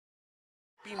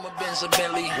Beamer Benz or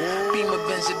Bentley, Beamer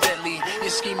Benz or Bentley. Your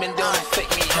scheming don't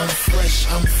affect me. I'm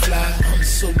fresh, I'm fly, I'm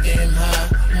so damn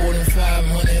high. More than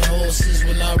 500 horses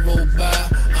when I roll by.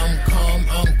 I'm calm,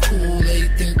 I'm cool,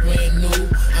 everything brand new.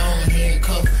 I don't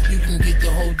handcuff, you can get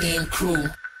the whole damn crew.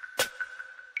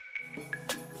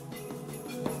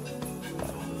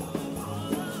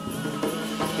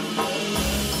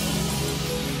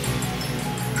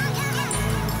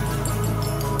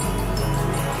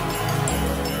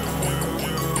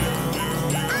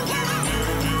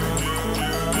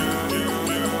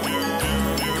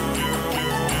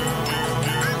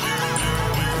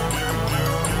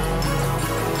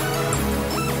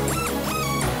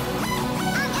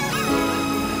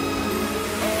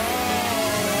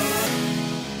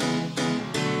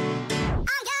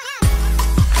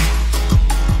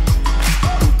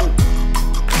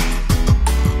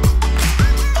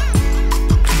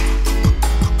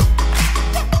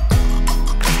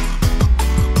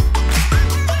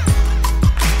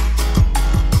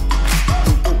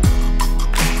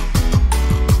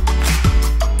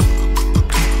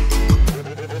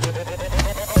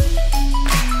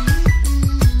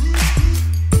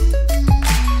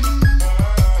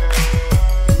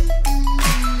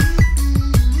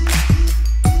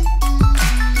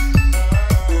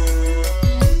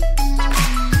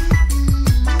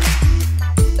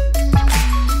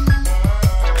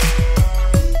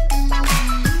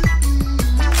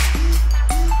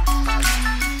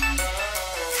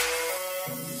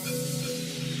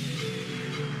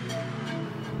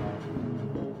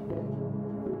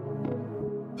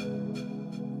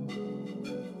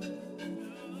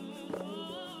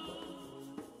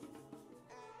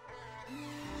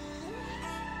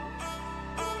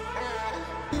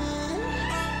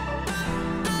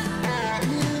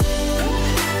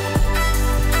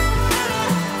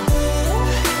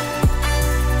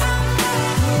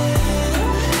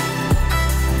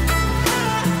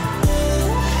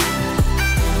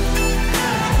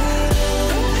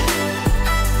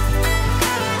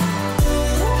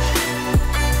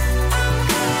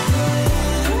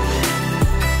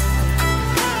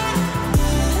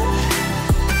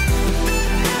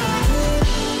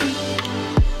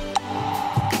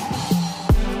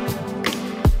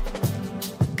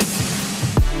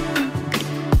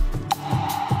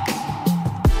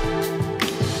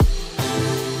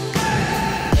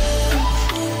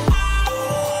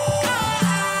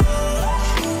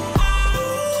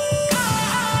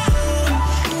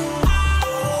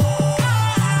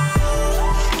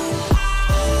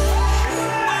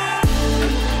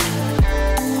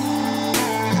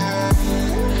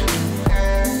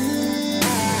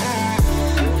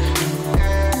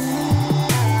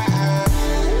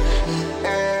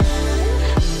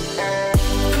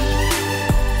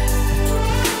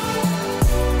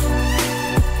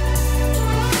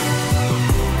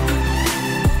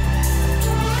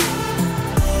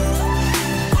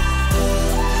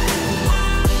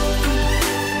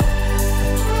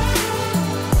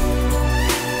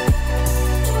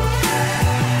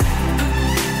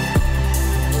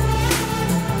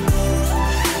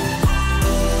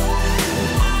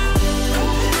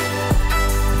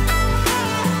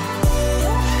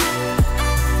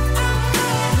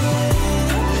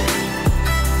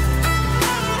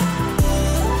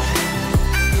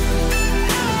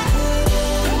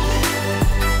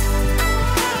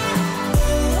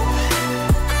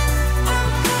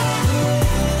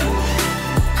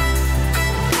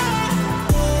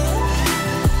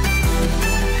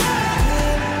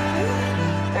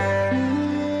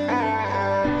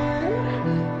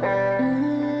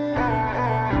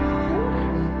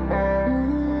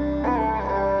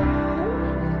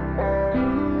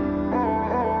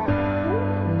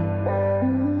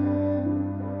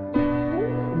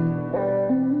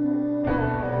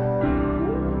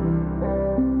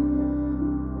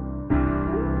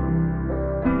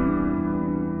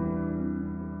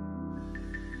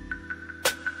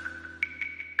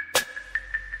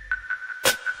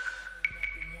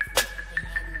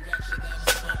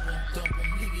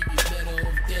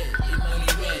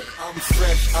 I'm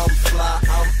fresh, I'm fly,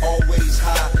 I'm always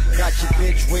high. Got your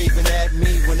bitch waving at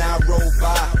me when I roll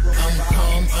by. I'm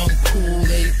calm, I'm cool,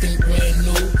 everything brand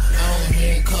new. I don't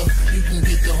handcuff, you can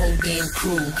get the whole damn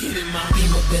crew. Get in my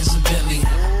Beamer Benz or Bentley,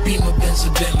 Beamer Benz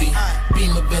or Bentley,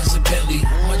 Beamer Benz or Bentley.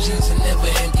 My jeans are never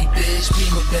empty, bitch.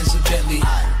 Beamer Benz or Bentley,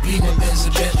 Beamer Benz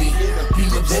or Bentley,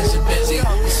 Beamer Benz or Bentley.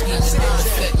 The scheming don't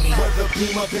affect me.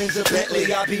 Beamer, Benz, a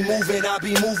Bentley. I be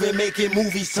moving, making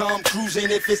movies. Tom cruising.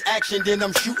 If it's action, then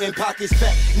I'm shooting. Pockets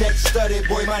fat, neck studded.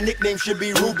 Boy, my nickname should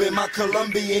be Ruben. My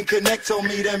Colombian connect told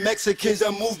me the Mexicans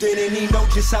are moved in, and he know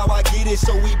just how I get it.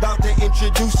 So we bout to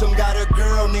introduce him. Got a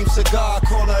girl named Cigar,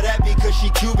 call her that because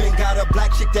she Cuban. Got a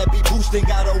black chick that be boosting.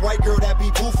 Got a white girl that be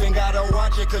poofing. Gotta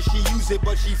watch it cause she use it,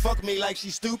 but she fuck me like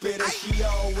she stupid. And she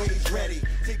always ready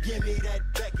to give me that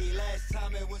Becky. Last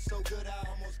time it was so good I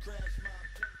almost cried.